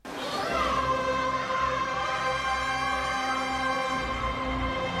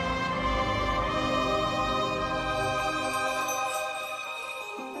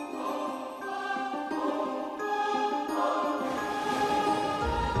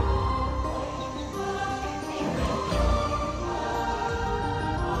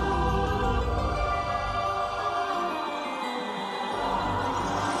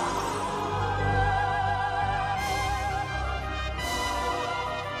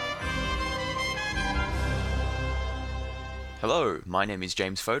Hello, my name is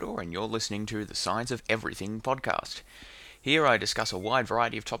James Fodor, and you're listening to the Science of Everything podcast. Here I discuss a wide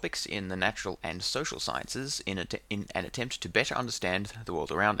variety of topics in the natural and social sciences in an attempt to better understand the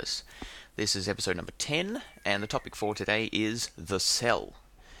world around us. This is episode number 10, and the topic for today is the cell.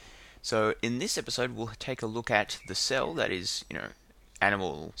 So in this episode, we'll take a look at the cell, that is,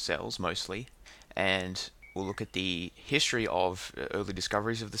 animal cells mostly, and we'll look at the history of early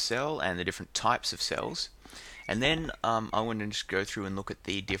discoveries of the cell and the different types of cells. And then I want to just go through and look at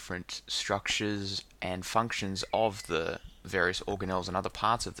the different structures and functions of the various organelles and other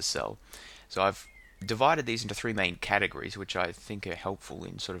parts of the cell. So I've divided these into three main categories, which I think are helpful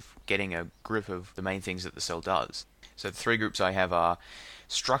in sort of getting a grip of the main things that the cell does. So the three groups I have are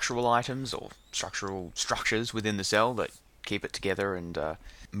structural items, or structural structures within the cell that keep it together and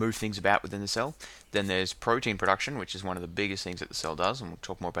move things about within the cell. Then there's protein production, which is one of the biggest things that the cell does, and we'll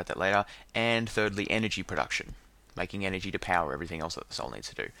talk more about that later. And thirdly, energy production, making energy to power everything else that the cell needs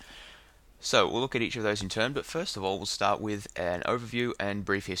to do. So we'll look at each of those in turn, but first of all we'll start with an overview and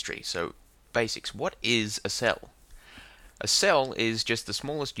brief history. So basics, what is a cell? A cell is just the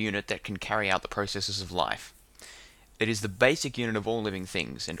smallest unit that can carry out the processes of life. It is the basic unit of all living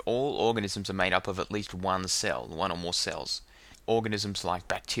things, and all organisms are made up of at least one cell, one or more cells. Organisms like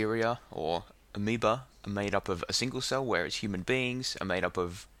bacteria or amoeba are made up of a single cell, whereas human beings are made up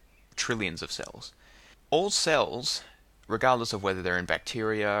of trillions of cells. All cells, regardless of whether they're in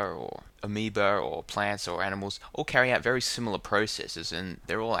bacteria or amoeba or plants or animals, all carry out very similar processes, and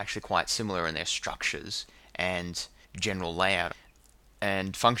they're all actually quite similar in their structures and general layout.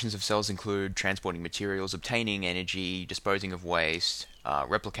 And functions of cells include transporting materials, obtaining energy, disposing of waste,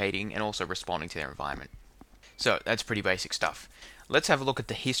 replicating, and also responding to their environment. So that's pretty basic stuff. Let's have a look at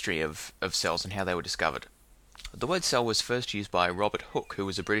the history of cells and how they were discovered. The word cell was first used by Robert Hooke, who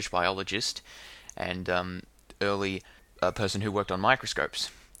was a British biologist and early person who worked on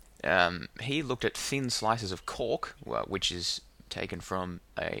microscopes. He looked at thin slices of cork, which is taken from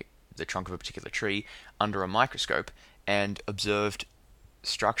the trunk of a particular tree, under a microscope, and observed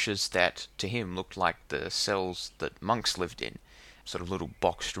structures that to him looked like the cells that monks lived in, sort of little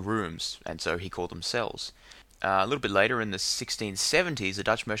boxed rooms, and so he called them cells. A little bit later, in the 1670s, a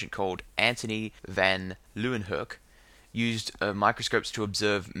Dutch merchant called Antony van Leeuwenhoek used microscopes to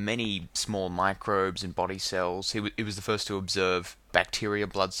observe many small microbes and body cells. He was the first to observe bacteria,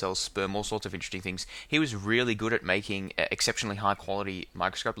 blood cells, sperm, all sorts of interesting things. He was really good at making exceptionally high quality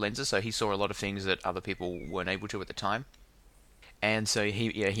microscope lenses, so he saw a lot of things that other people weren't able to at the time. And so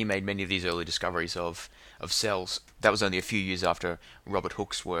he made many of these early discoveries of cells. That was only a few years after Robert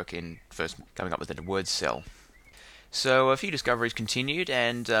Hooke's work in first coming up with the word cell. So a few discoveries continued,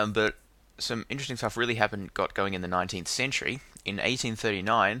 but some interesting stuff really got going in the 19th century. In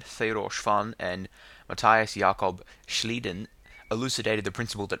 1839, Theodor Schwann and Matthias Jakob Schleiden elucidated the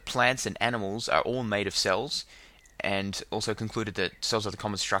principle that plants and animals are all made of cells, and also concluded that cells are the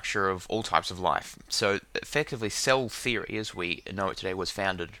common structure of all types of life. So effectively, cell theory as we know it today was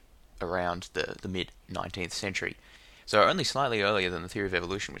founded around the mid-19th century. So only slightly earlier than the theory of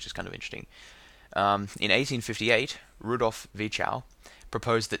evolution, which is kind of interesting. In 1858, Rudolf Virchow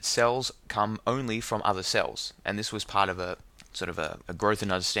proposed that cells come only from other cells, and this was part of a sort of a growth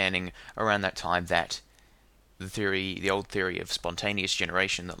in understanding around that time that the old theory of spontaneous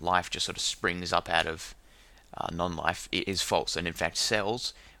generation, that life just sort of springs up out of non-life, is false, and in fact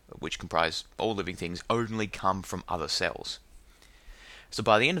cells, which comprise all living things, only come from other cells. So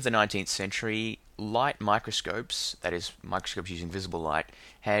by the end of the 19th century, light microscopes, that is, microscopes using visible light,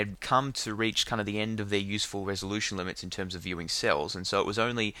 had come to reach kind of the end of their useful resolution limits in terms of viewing cells, and so it was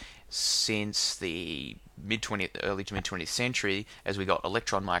only since the early to mid-20th century, as we got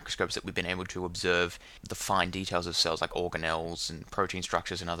electron microscopes, that we've been able to observe the fine details of cells, like organelles and protein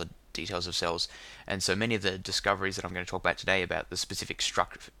structures and other details of cells. And so many of the discoveries that I'm going to talk about today about the specific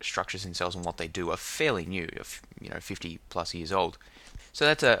structures in cells and what they do are fairly new, 50 plus years old. So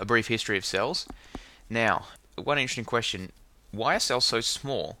that's a brief history of cells. Now, one interesting question: why are cells so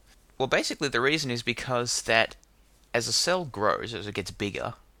small? Well, basically the reason is because that as a cell grows, as it gets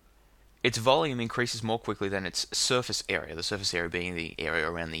bigger, its volume increases more quickly than its surface area, the surface area being the area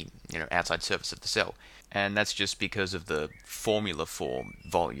around the outside surface of the cell. And that's just because of the formula for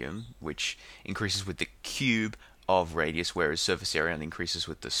volume, which increases with the cube of radius, whereas surface area only increases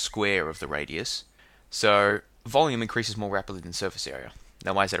with the square of the radius. So volume increases more rapidly than surface area.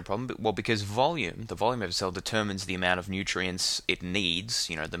 Now, why is that a problem? Well, because the volume of a cell determines the amount of nutrients it needs,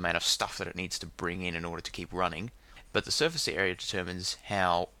 the amount of stuff that it needs to bring in order to keep running. But the surface area determines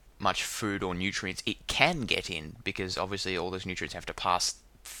how much food or nutrients it can get in, because obviously all those nutrients have to pass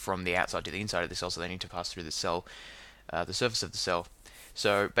from the outside to the inside of the cell, so they need to pass through the cell the surface of the cell.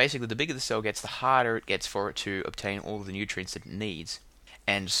 So basically, the bigger the cell gets, the harder it gets for it to obtain all of the nutrients that it needs.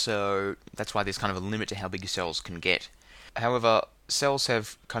 And so that's why there's kind of a limit to how big cells can get. However, cells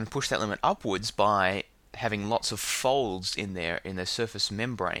have kind of pushed that limit upwards by having lots of folds in their surface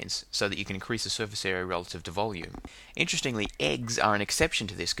membranes so that you can increase the surface area relative to volume. Interestingly, eggs are an exception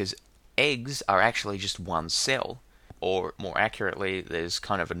to this because eggs are actually just one cell, or more accurately, there's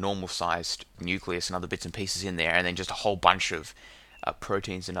kind of a normal sized nucleus and other bits and pieces in there, and then just a whole bunch of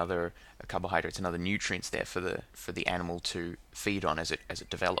proteins and other carbohydrates and other nutrients there for the animal to feed on as it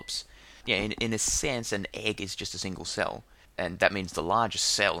develops. Yeah, in a sense, an egg is just a single cell, and that means the largest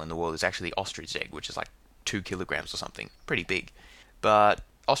cell in the world is actually the ostrich egg, which is like 2 kilograms or something, pretty big. But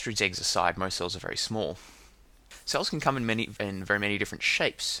ostrich eggs aside, most cells are very small. Cells can come in very many different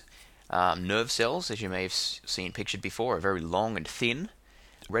shapes. Nerve cells, as you may have seen pictured before, are very long and thin.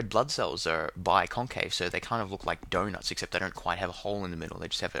 Red blood cells are biconcave, so they kind of look like donuts, except they don't quite have a hole in the middle. They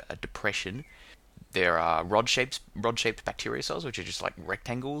just have a depression. There are rod-shaped bacteria cells, which are just like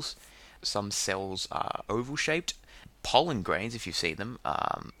rectangles. Some cells are oval-shaped. Pollen grains, if you see them,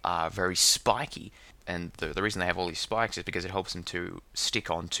 are very spiky. And the reason they have all these spikes is because it helps them to stick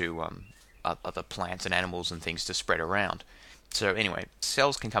onto other plants and animals and things to spread around. So anyway,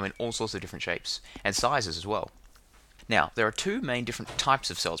 cells can come in all sorts of different shapes and sizes as well. Now, there are two main different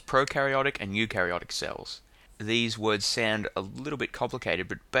types of cells, prokaryotic and eukaryotic cells. These words sound a little bit complicated,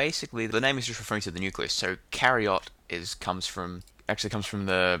 but basically the name is just referring to the nucleus. So karyot comes from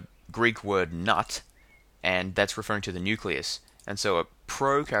the Greek word nut, and that's referring to the nucleus. And so a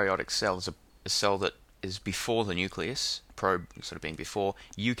prokaryotic cell is a cell that is before the nucleus, pro sort of being before.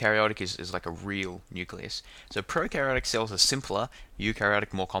 Eukaryotic is like a real nucleus. So prokaryotic cells are simpler,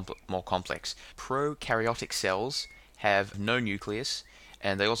 eukaryotic more complex. Prokaryotic cells have no nucleus,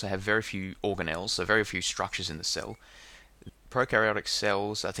 and they also have very few organelles, so very few structures in the cell. Prokaryotic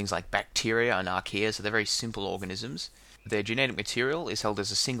cells are things like bacteria and archaea, so they're very simple organisms. Their genetic material is held as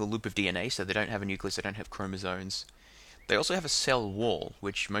a single loop of DNA, so they don't have a nucleus, they don't have chromosomes. They also have a cell wall,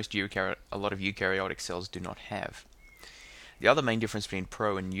 which a lot of eukaryotic cells do not have. The other main difference between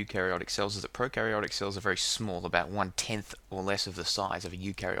pro and eukaryotic cells is that prokaryotic cells are very small, about 1/10 or less of the size of a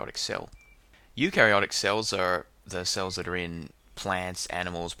eukaryotic cell. Eukaryotic cells are the cells that are in plants,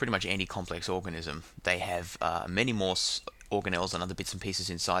 animals, pretty much any complex organism. They have many more organelles and other bits and pieces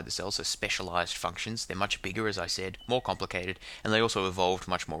inside the cell, so specialized functions. They're much bigger, as I said, more complicated, and they also evolved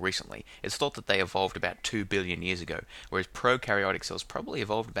much more recently. It's thought that they evolved about 2 billion years ago, whereas prokaryotic cells probably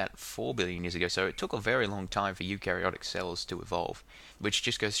evolved about 4 billion years ago, so it took a very long time for eukaryotic cells to evolve, which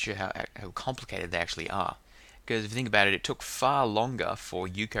just goes to show how complicated they actually are. Because if you think about it, it took far longer for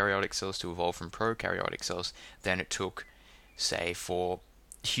eukaryotic cells to evolve from prokaryotic cells than it took, say, for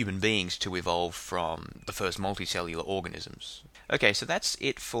human beings to evolve from the first multicellular organisms. Okay, so that's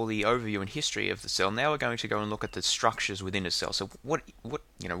it for the overview and history of the cell. Now we're going to go and look at the structures within a cell. So what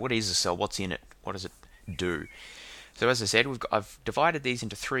is a cell? What's in it? What does it do? So as I said, I've divided these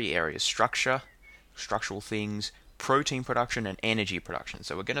into 3 areas: structure, structural things, protein production, and energy production.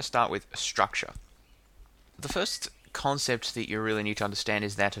 So we're going to start with structure. The first concept that you really need to understand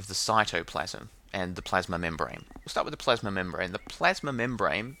is that of the cytoplasm and the plasma membrane. We'll start with the plasma membrane. The plasma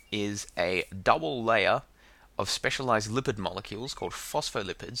membrane is a double layer of specialized lipid molecules called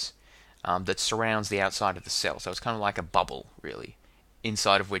phospholipids that surrounds the outside of the cell. So it's kind of like a bubble, really,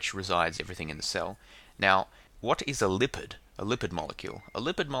 inside of which resides everything in the cell. Now, what is a lipid? A lipid molecule. A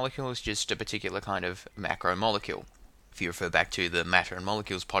lipid molecule is just a particular kind of macromolecule. If you refer back to the Matter and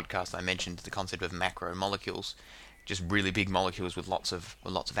Molecules podcast, I mentioned the concept of macromolecules, just really big molecules with lots of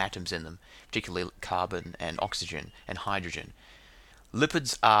atoms in them, particularly carbon and oxygen and hydrogen.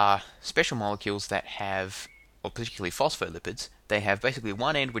 Lipids are special molecules that have, or particularly phospholipids, they have basically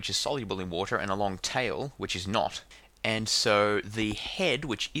one end which is soluble in water and a long tail which is not. And so the head,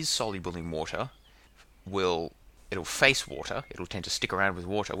 which is soluble in water, it'll face water, it'll tend to stick around with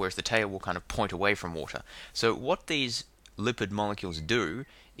water, whereas the tail will kind of point away from water. So what these lipid molecules do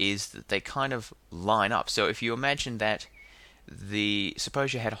is that they kind of line up. So if you imagine that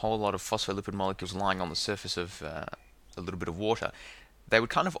suppose you had a whole lot of phospholipid molecules lying on the surface of a little bit of water, they would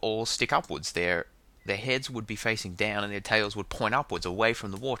kind of all stick upwards. Their heads would be facing down and their tails would point upwards away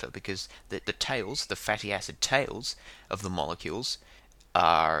from the water, because the tails, the fatty acid tails of the molecules,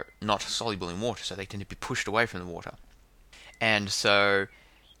 are not soluble in water, so they tend to be pushed away from the water. And so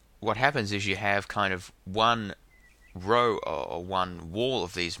what happens is you have kind of one row or one wall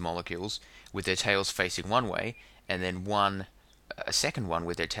of these molecules with their tails facing one way, and then a second one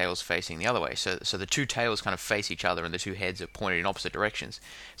with their tails facing the other way. So the two tails kind of face each other and the two heads are pointed in opposite directions.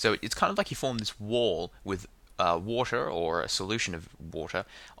 So it's kind of like you form this wall with water or a solution of water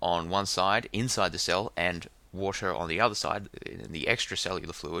on one side inside the cell and water on the other side in the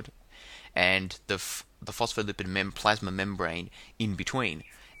extracellular fluid, and the phospholipid plasma membrane in between,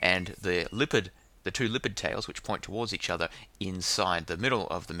 and the two lipid tails which point towards each other inside the middle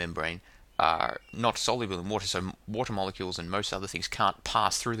of the membrane are not soluble in water, so water molecules and most other things can't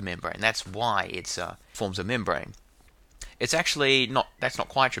pass through the membrane. That's why it forms a membrane. It's actually not. That's not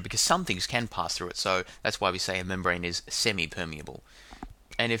quite true, because some things can pass through it. So that's why we say a membrane is semi-permeable.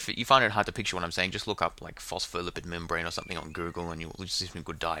 And if you find it hard to picture what I'm saying, just look up like phospholipid membrane or something on Google, and you'll see some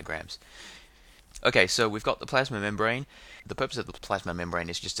good diagrams. Okay, so we've got the plasma membrane. The purpose of the plasma membrane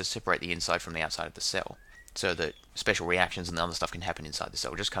is just to separate the inside from the outside of the cell, so that special reactions and other stuff can happen inside the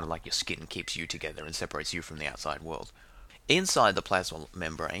cell, just kind of like your skin keeps you together and separates you from the outside world. Inside the plasma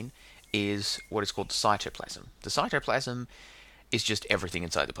membrane is what is called the cytoplasm. The cytoplasm is just everything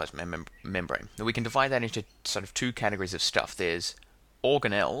inside the plasma membrane. Now we can divide that into sort of two categories of stuff. There's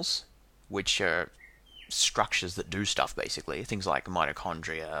organelles, which are structures that do stuff, basically. Things like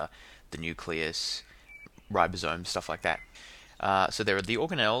mitochondria, the nucleus, ribosomes, stuff like that. So there are the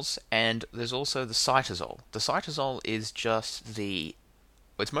organelles, and there's also the cytosol. The cytosol is just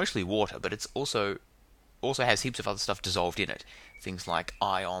it's mostly water, but it's also has heaps of other stuff dissolved in it. Things like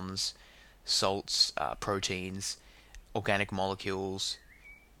ions, salts, proteins, organic molecules,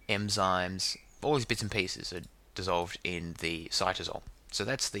 enzymes, all these bits and pieces are dissolved in the cytosol. So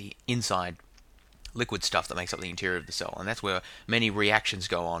that's the inside liquid stuff that makes up the interior of the cell, and that's where many reactions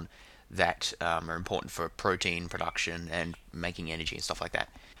go on that are important for protein production and making energy and stuff like that.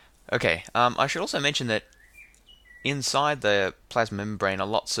 Okay, I should also mention that inside the plasma membrane are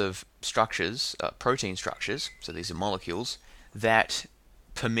lots of structures, protein structures, so these are molecules, that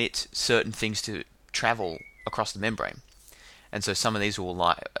permit certain things to travel across the membrane. And so some of these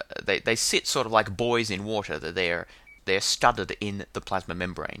will they sit sort of like buoys in water, that they're studded in the plasma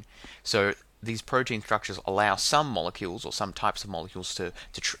membrane. So these protein structures allow some molecules or some types of molecules to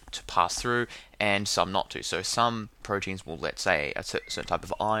pass through, and some not to. So some proteins will let, say, a certain type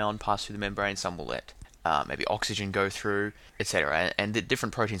of ion pass through the membrane, some will let maybe oxygen go through, etc. And the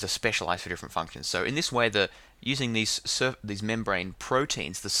different proteins are specialized for different functions. So in this way, using these membrane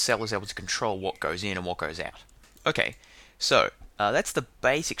proteins, the cell is able to control what goes in and what goes out. Okay, so that's the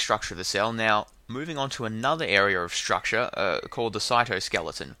basic structure of the cell. Now, moving on to another area of structure called the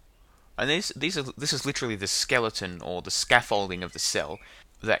cytoskeleton. And this is literally the skeleton or the scaffolding of the cell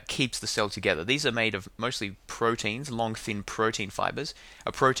that keeps the cell together. These are made of mostly proteins, long, thin protein fibers.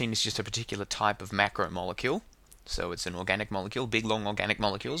 A protein is just a particular type of macromolecule. So it's an organic molecule, big, long organic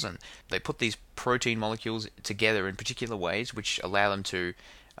molecules, and they put these protein molecules together in particular ways which allow them to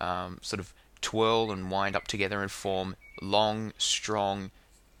sort of twirl and wind up together and form long, strong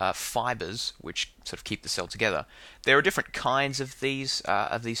fibers which sort of keep the cell together. There are different kinds of these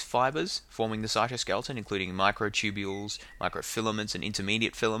fibers forming the cytoskeleton, including microtubules, microfilaments, and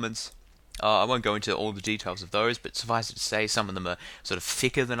intermediate filaments. I won't go into all the details of those, but suffice it to say, some of them are sort of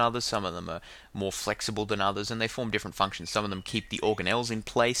thicker than others, some of them are more flexible than others, and they form different functions. Some of them keep the organelles in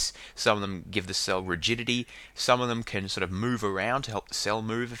place, some of them give the cell rigidity, some of them can sort of move around to help the cell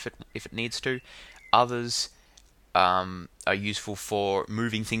move if it needs to. Others are useful for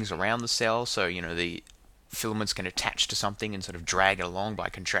moving things around the cell, so the filaments can attach to something and sort of drag it along by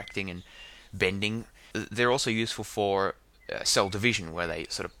contracting and bending. They're also useful for cell division, where they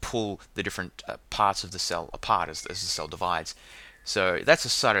sort of pull the different parts of the cell apart as the cell divides. So that's a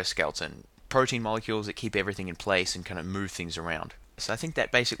cytoskeleton. Protein molecules that keep everything in place and kind of move things around. So I think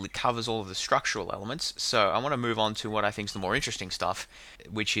that basically covers all of the structural elements. So I want to move on to what I think is the more interesting stuff,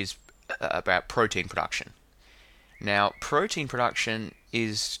 which is about protein production. Now, protein production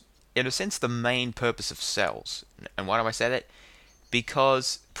is, in a sense, the main purpose of cells. And why do I say that?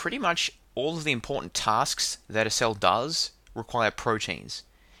 Because pretty much all of the important tasks that a cell does require proteins.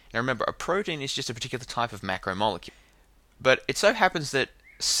 Now remember, a protein is just a particular type of macromolecule. But it so happens that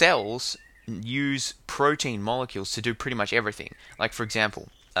cells use protein molecules to do pretty much everything. Like, for example,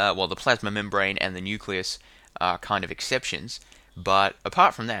 the plasma membrane and the nucleus are kind of exceptions. But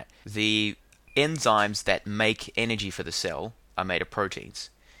apart from that, the enzymes that make energy for the cell are made of proteins.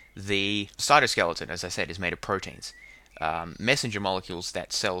 The cytoskeleton, as I said, is made of proteins. Messenger molecules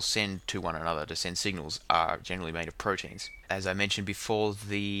that cells send to one another to send signals are generally made of proteins. As I mentioned before,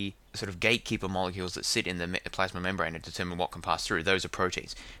 the sort of gatekeeper molecules that sit in the plasma membrane and determine what can pass through, those are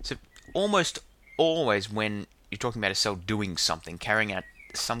proteins. So almost always when you're talking about a cell doing something, carrying out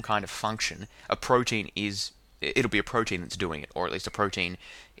some kind of function, it'll be a protein that's doing it, or at least a protein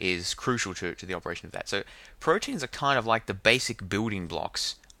is crucial to the operation of that. So proteins are kind of like the basic building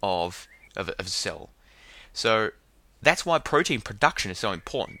blocks of a cell. So that's why protein production is so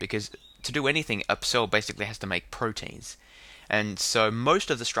important, because to do anything, a cell basically has to make proteins. And so most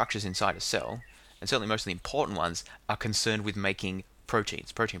of the structures inside a cell, and certainly most of the important ones, are concerned with making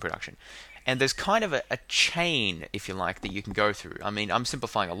proteins, protein production. And there's kind of a chain, if you like, that you can go through. I mean, I'm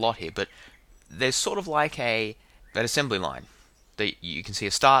simplifying a lot here, but there's sort of like an assembly line that you can see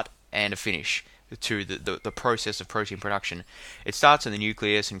a start and a finish to the process of protein production. It starts in the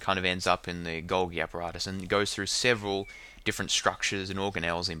nucleus and kind of ends up in the Golgi apparatus, and goes through several different structures and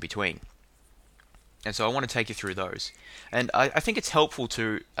organelles in between. And so I want to take you through those. And I think it's helpful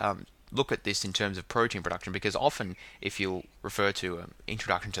to look at this in terms of protein production, because often if you'll refer to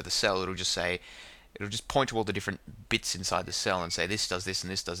introduction to the cell, it'll just point to all the different bits inside the cell and say this does this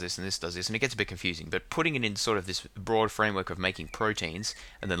and this does this and this does this, and it gets a bit confusing. But putting it in sort of this broad framework of making proteins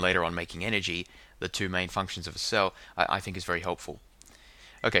and then later on making energy, the two main functions of a cell, I think is very helpful.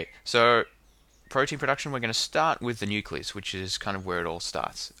 Okay, so protein production, we're going to start with the nucleus, which is kind of where it all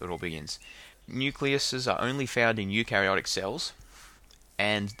starts, it all begins. Nucleuses are only found in eukaryotic cells,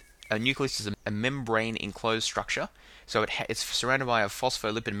 and a nucleus is a membrane-enclosed structure. So it's surrounded by a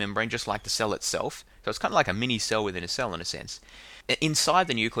phospholipid membrane, just like the cell itself. So it's kind of like a mini cell within a cell, in a sense. Inside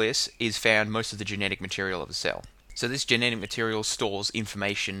the nucleus is found most of the genetic material of a cell. So this genetic material stores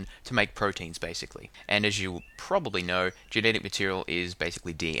information to make proteins, basically. And as you probably know, genetic material is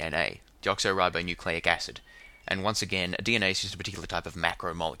basically DNA, deoxyribonucleic acid. And once again, a DNA is just a particular type of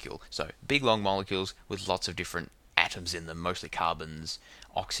macromolecule. So big, long molecules with lots of different atoms in them, mostly carbons,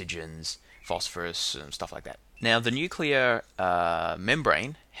 oxygens, phosphorus, and stuff like that. Now, the nuclear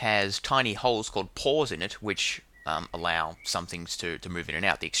membrane has tiny holes called pores in it, which allow some things to move in and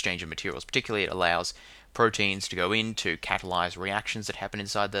out, the exchange of materials. Particularly, it allows proteins to go in to catalyze reactions that happen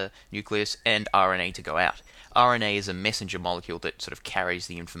inside the nucleus, and RNA to go out. RNA is a messenger molecule that sort of carries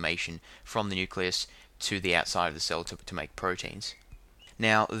the information from the nucleus to the outside of the cell to make proteins.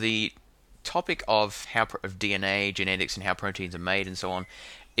 Now, the topic of DNA, genetics, and how proteins are made and so on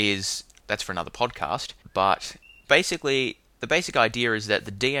that's for another podcast. But basically, the basic idea is that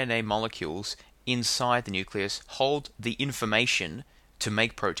the DNA molecules inside the nucleus hold the information to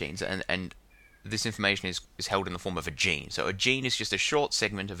make proteins, and this information is held in the form of a gene. So a gene is just a short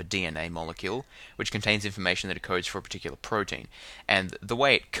segment of a DNA molecule which contains information that it codes for a particular protein. And the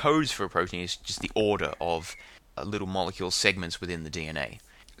way it codes for a protein is just the order of little molecule segments within the DNA.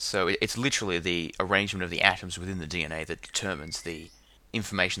 So it's literally the arrangement of the atoms within the DNA that determines the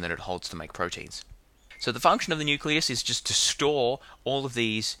information that it holds to make proteins. So the function of the nucleus is just to store all of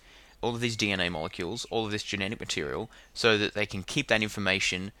these DNA molecules, all of this genetic material, so that they can keep that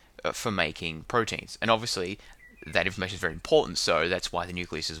information for making proteins. And obviously, that information is very important, so that's why the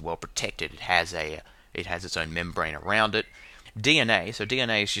nucleus is well protected. It has its own membrane around it.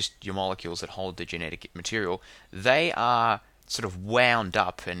 DNA is just your molecules that hold the genetic material. They are sort of wound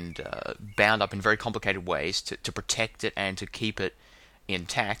up and bound up in very complicated ways to protect it and to keep it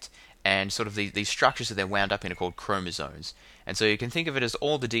intact. And sort of these structures that they're wound up in are called chromosomes. And so you can think of it as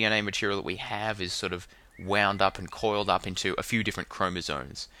all the DNA material that we have is sort of wound up and coiled up into a few different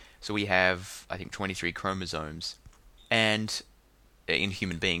chromosomes. So we have, I think, 23 chromosomes. And in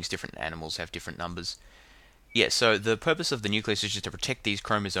human beings, different animals have different numbers. Yeah, so the purpose of the nucleus is just to protect these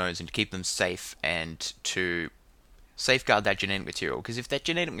chromosomes and to keep them safe and to safeguard that genetic material. Because if that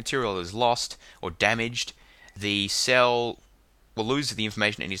genetic material is lost or damaged, the cell will lose the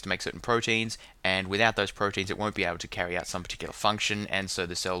information it needs to make certain proteins, and without those proteins it won't be able to carry out some particular function, and so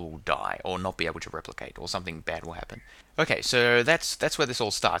the cell will die or not be able to replicate, or something bad will happen. Okay, so that's where this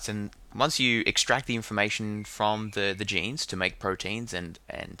all starts, and once you extract the information from the genes to make proteins, and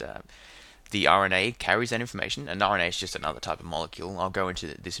the RNA carries that information, and RNA is just another type of molecule. I'll go into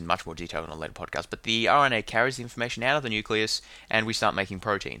this in much more detail in a later podcast, but the RNA carries the information out of the nucleus, and we start making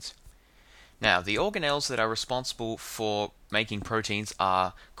proteins. Now, the organelles that are responsible for making proteins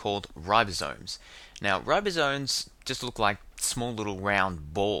are called ribosomes. Now, ribosomes just look like small little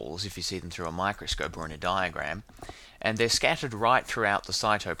round balls if you see them through a microscope or in a diagram, and they're scattered right throughout the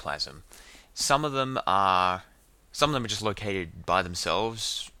cytoplasm. Some of them are just located by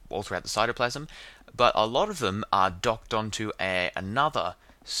themselves all throughout the cytoplasm, but a lot of them are docked onto another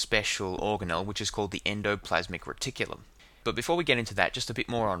special organelle, which is called the endoplasmic reticulum. But before we get into that, just a bit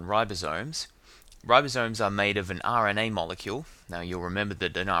more on ribosomes. Ribosomes are made of an RNA molecule. Now, you'll remember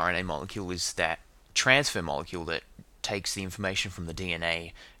that an RNA molecule is that transfer molecule that takes the information from the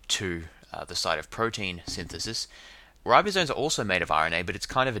DNA to the site of protein synthesis. Ribosomes are also made of RNA, but it's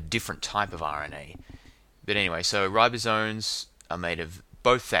kind of a different type of RNA. But anyway, so ribosomes are made of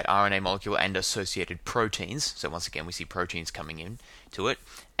both that RNA molecule and associated proteins. So once again, we see proteins coming in to it,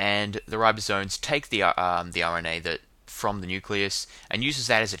 and the ribosomes take the RNA that from the nucleus and uses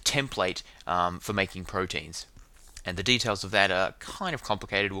that as a template for making proteins. And the details of that are kind of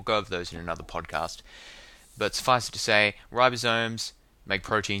complicated. We'll go over those in another podcast. But suffice it to say, ribosomes make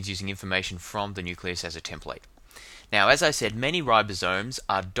proteins using information from the nucleus as a template. Now, as I said, many ribosomes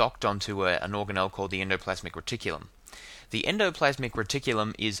are docked onto an organelle called the endoplasmic reticulum. The endoplasmic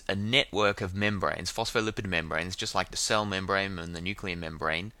reticulum is a network of membranes, phospholipid membranes, just like the cell membrane and the nuclear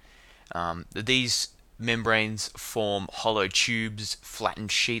membrane. These membranes form hollow tubes,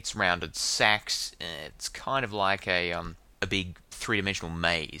 flattened sheets, rounded sacs. It's kind of like a big three-dimensional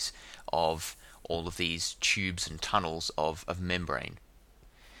maze of all of these tubes and tunnels of membrane.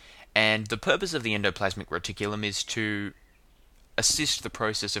 And the purpose of the endoplasmic reticulum is to assist the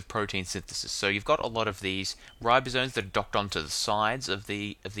process of protein synthesis. So you've got a lot of these ribosomes that are docked onto the sides of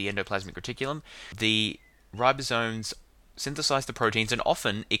the endoplasmic reticulum. The ribosomes synthesize the proteins and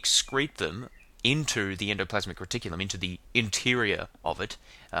often excrete them into the endoplasmic reticulum, into the interior of it,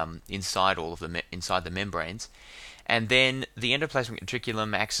 inside inside the membranes. And then the endoplasmic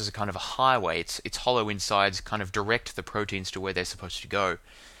reticulum acts as a kind of a highway. Its hollow insides kind of direct the proteins to where they're supposed to go.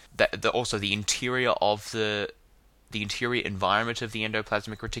 Also, the interior of the interior environment of the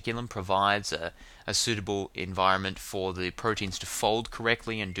endoplasmic reticulum provides a suitable environment for the proteins to fold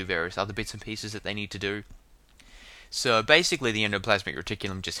correctly and do various other bits and pieces that they need to do. So basically, the endoplasmic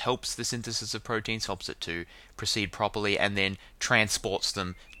reticulum just helps the synthesis of proteins, helps it to proceed properly, and then transports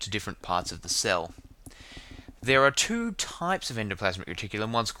them to different parts of the cell. There are two types of endoplasmic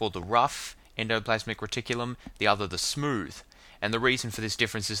reticulum. One's called the rough endoplasmic reticulum, the other the smooth. And the reason for this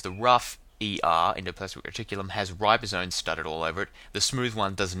difference is the rough ER, endoplasmic reticulum, has ribosomes studded all over it. The smooth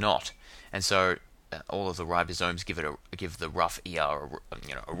one does not. And so all of the ribosomes give the rough ER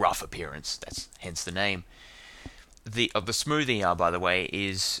a rough appearance. That's hence the name. The smooth ER, by the way,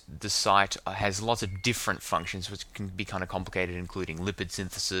 is the site has lots of different functions which can be kind of complicated, including lipid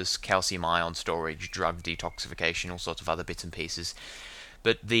synthesis, calcium ion storage, drug detoxification, all sorts of other bits and pieces.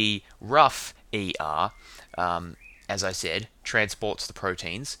 But the rough ER, as I said, transports the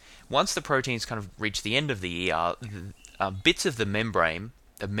proteins. Once the proteins kind of reach the end of the ER, bits of the membrane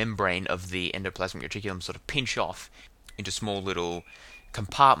of the endoplasmic reticulum sort of pinch off into small little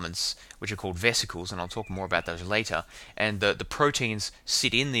compartments, which are called vesicles, and I'll talk more about those later. And the proteins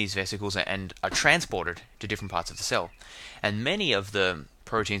sit in these vesicles and are transported to different parts of the cell. And many of the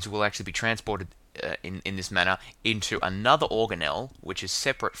proteins will actually be transported in this manner into another organelle, which is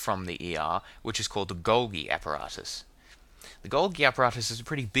separate from the ER, which is called the Golgi apparatus. The Golgi apparatus is a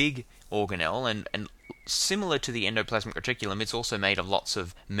pretty big organelle, and similar to the endoplasmic reticulum, it's also made of lots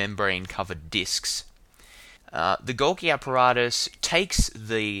of membrane-covered discs. The Golgi apparatus takes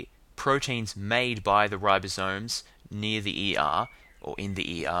the proteins made by the ribosomes near the ER, or in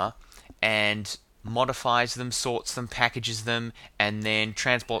the ER, and modifies them, sorts them, packages them, and then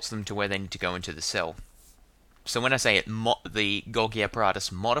transports them to where they need to go into the cell. So when I say the Golgi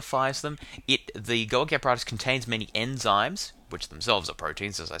apparatus modifies them, the Golgi apparatus contains many enzymes, which themselves are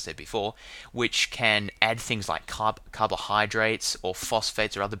proteins, as I said before, which can add things like carbohydrates or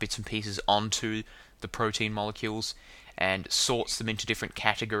phosphates or other bits and pieces onto the protein molecules and sorts them into different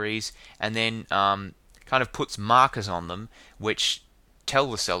categories, and then kind of puts markers on them which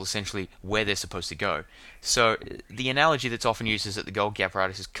tell the cell essentially where they're supposed to go. So the analogy that's often used is that the Golgi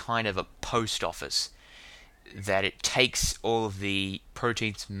apparatus is kind of a post office, that it takes all of the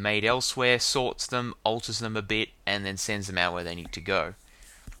proteins made elsewhere, sorts them, alters them a bit, and then sends them out where they need to go.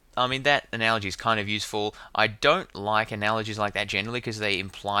 I mean, that analogy is kind of useful. I don't like analogies like that generally because they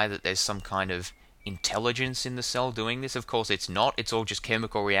imply that there's some kind of intelligence in the cell doing this. Of course it's not. It's all just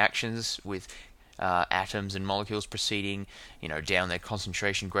chemical reactions with atoms and molecules proceeding, down their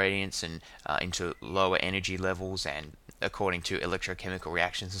concentration gradients and into lower energy levels and according to electrochemical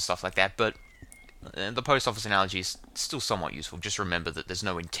reactions and stuff like that. But the post office analogy is still somewhat useful. Just remember that there's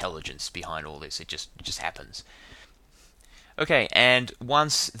no intelligence behind all this. It just happens. Okay, and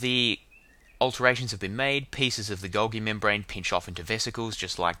once the alterations have been made, pieces of the Golgi membrane pinch off into vesicles,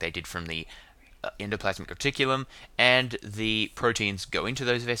 just like they did from the endoplasmic reticulum, and the proteins go into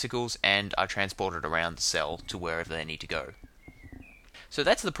those vesicles and are transported around the cell to wherever they need to go. So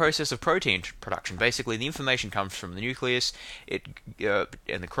that's the process of protein production. Basically, the information comes from the nucleus and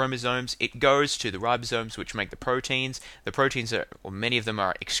the chromosomes. It goes to the ribosomes, which make the proteins. The proteins, or many of them,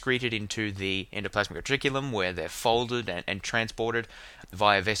 are excreted into the endoplasmic reticulum, where they're folded and transported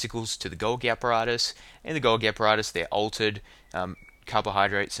via vesicles to the Golgi apparatus. In the Golgi apparatus, they're altered,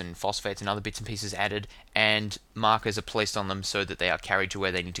 carbohydrates and phosphates and other bits and pieces added, and markers are placed on them so that they are carried to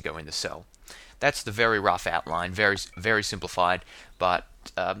where they need to go in the cell. That's the very rough outline, very very simplified, but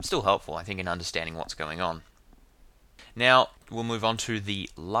still helpful, I think, in understanding what's going on. Now, we'll move on to the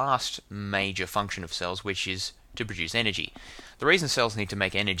last major function of cells, which is to produce energy. The reason cells need to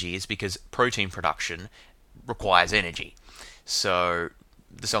make energy is because protein production requires energy. So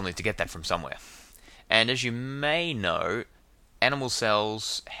the cell needs to get that from somewhere. And as you may know, animal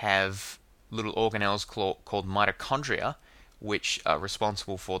cells have little organelles called mitochondria, which are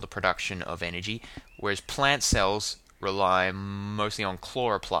responsible for the production of energy, whereas plant cells rely mostly on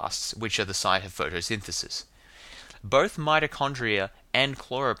chloroplasts, which are the site of photosynthesis. Both mitochondria and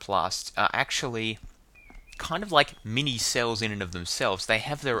chloroplasts are actually kind of like mini cells in and of themselves. They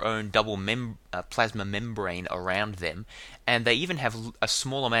have their own double plasma membrane around them, and they even have a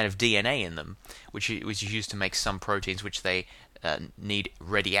small amount of DNA in them, which is used to make some proteins which they need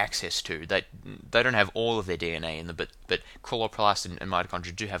ready access to. They don't have all of their DNA in them, but chloroplasts and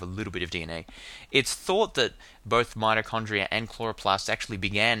mitochondria do have a little bit of DNA. It's thought that both mitochondria and chloroplasts actually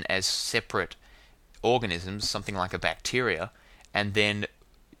began as separate organisms, something like a bacteria, and then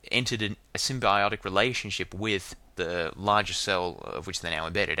entered a symbiotic relationship with the larger cell of which they're now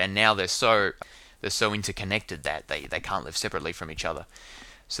embedded, and now they're so interconnected that they can't live separately from each other.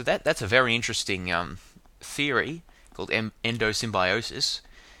 So that's a very interesting theory called endosymbiosis,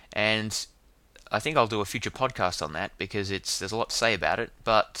 and I think I'll do a future podcast on that because there's a lot to say about it.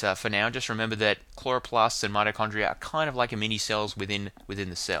 But for now, just remember that chloroplasts and mitochondria are kind of like mini cells within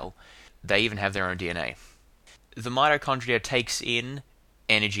the cell. They even have their own DNA. The mitochondria takes in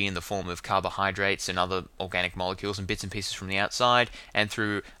energy in the form of carbohydrates and other organic molecules and bits and pieces from the outside, and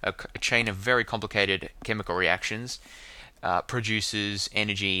through a chain of very complicated chemical reactions, produces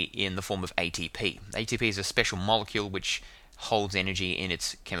energy in the form of ATP. ATP is a special molecule which holds energy in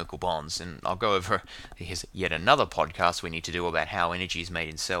its chemical bonds, and I'll go over, here's yet another podcast we need to do about how energy is made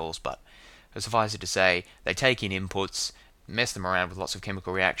in cells, but suffice it to say, they take in inputs, mess them around with lots of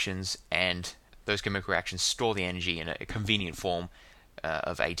chemical reactions, and those chemical reactions store the energy in a convenient form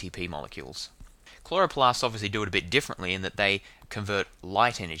of ATP molecules. Chloroplasts obviously do it a bit differently in that they convert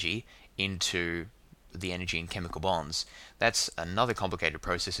light energy into the energy in chemical bonds. That's another complicated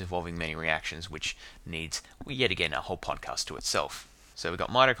process involving many reactions, which needs, yet again, a whole podcast to itself. So we've got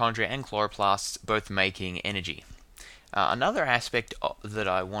mitochondria and chloroplasts both making energy. Another aspect that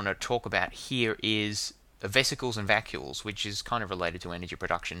I want to talk about here is vesicles and vacuoles, which is kind of related to energy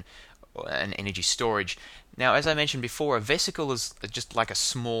production and energy storage. Now, as I mentioned before, a vesicle is just like a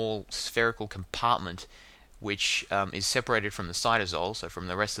small spherical compartment which is separated from the cytosol, so from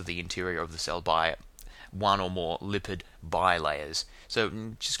the rest of the interior of the cell, by one or more lipid bilayers. So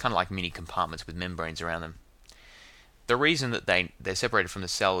just kind of like mini compartments with membranes around them. The reason that they're separated from the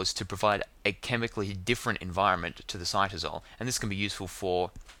cell is to provide a chemically different environment to the cytosol, and this can be useful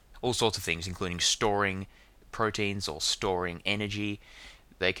for all sorts of things, including storing proteins or storing energy.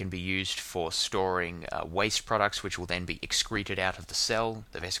 They can be used for storing waste products, which will then be excreted out of the cell.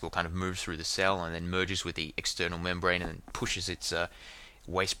 The vesicle kind of moves through the cell and then merges with the external membrane and then pushes its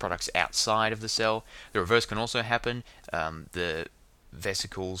waste products outside of the cell. The reverse can also happen. The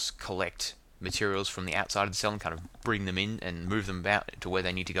vesicles collect materials from the outside of the cell and kind of bring them in and move them about to where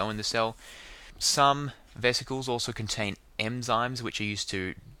they need to go in the cell. Some vesicles also contain enzymes, which are used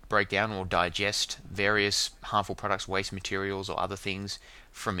to break down or digest various harmful products, waste materials, or other things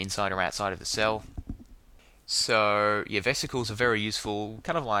from inside or outside of the cell. So, yeah, vesicles are very useful,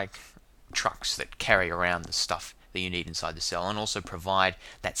 kind of like trucks that carry around the stuff that you need inside the cell, and also provide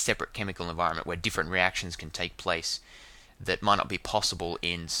that separate chemical environment where different reactions can take place that might not be possible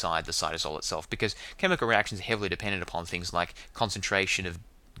inside the cytosol itself, because chemical reactions are heavily dependent upon things like concentration of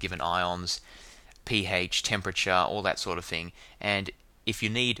given ions, pH, temperature, all that sort of thing, and if you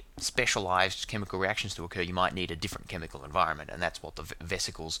need specialized chemical reactions to occur, you might need a different chemical environment, and that's what the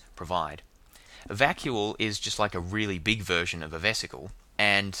vesicles provide. A vacuole is just like a really big version of a vesicle,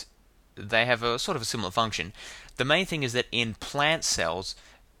 and they have a sort of a similar function. The main thing is that in plant cells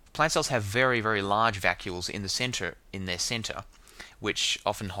have very, very large vacuoles in their center, which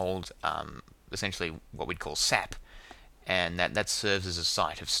often hold essentially what we'd call sap, and that serves as a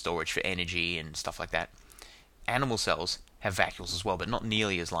site of storage for energy and stuff like that. Animal cells have vacuoles as well, but not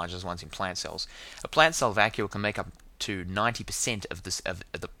nearly as large as ones in plant cells. A plant cell vacuole can make up to 90% of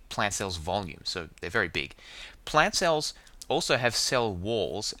the plant cell's volume, so they're very big. Plant cells also have cell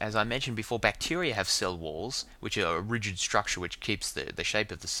walls. As I mentioned before, bacteria have cell walls, which are a rigid structure which keeps the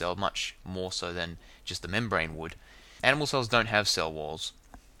shape of the cell much more so than just the membrane would. Animal cells don't have cell walls.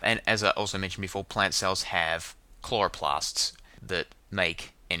 And as I also mentioned before, plant cells have chloroplasts, that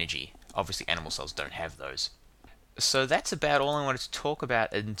make energy. Obviously, animal cells don't have those. So that's about all I wanted to talk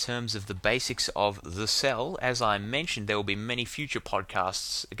about in terms of the basics of the cell. As I mentioned, there will be many future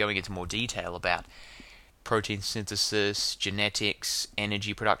podcasts going into more detail about protein synthesis, genetics,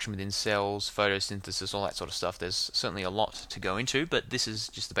 energy production within cells, photosynthesis, all that sort of stuff. There's certainly a lot to go into, but this is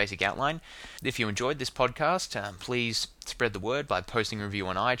just the basic outline. If you enjoyed this podcast, please spread the word by posting a review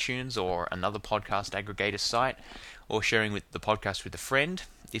on iTunes or another podcast aggregator site, or sharing the podcast with a friend.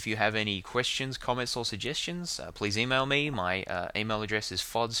 If you have any questions, comments, or suggestions, please email me. My email address is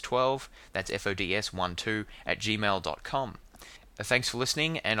fods12, that's FODS12, @gmail.com. Thanks for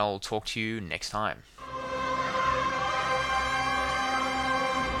listening, and I'll talk to you next time.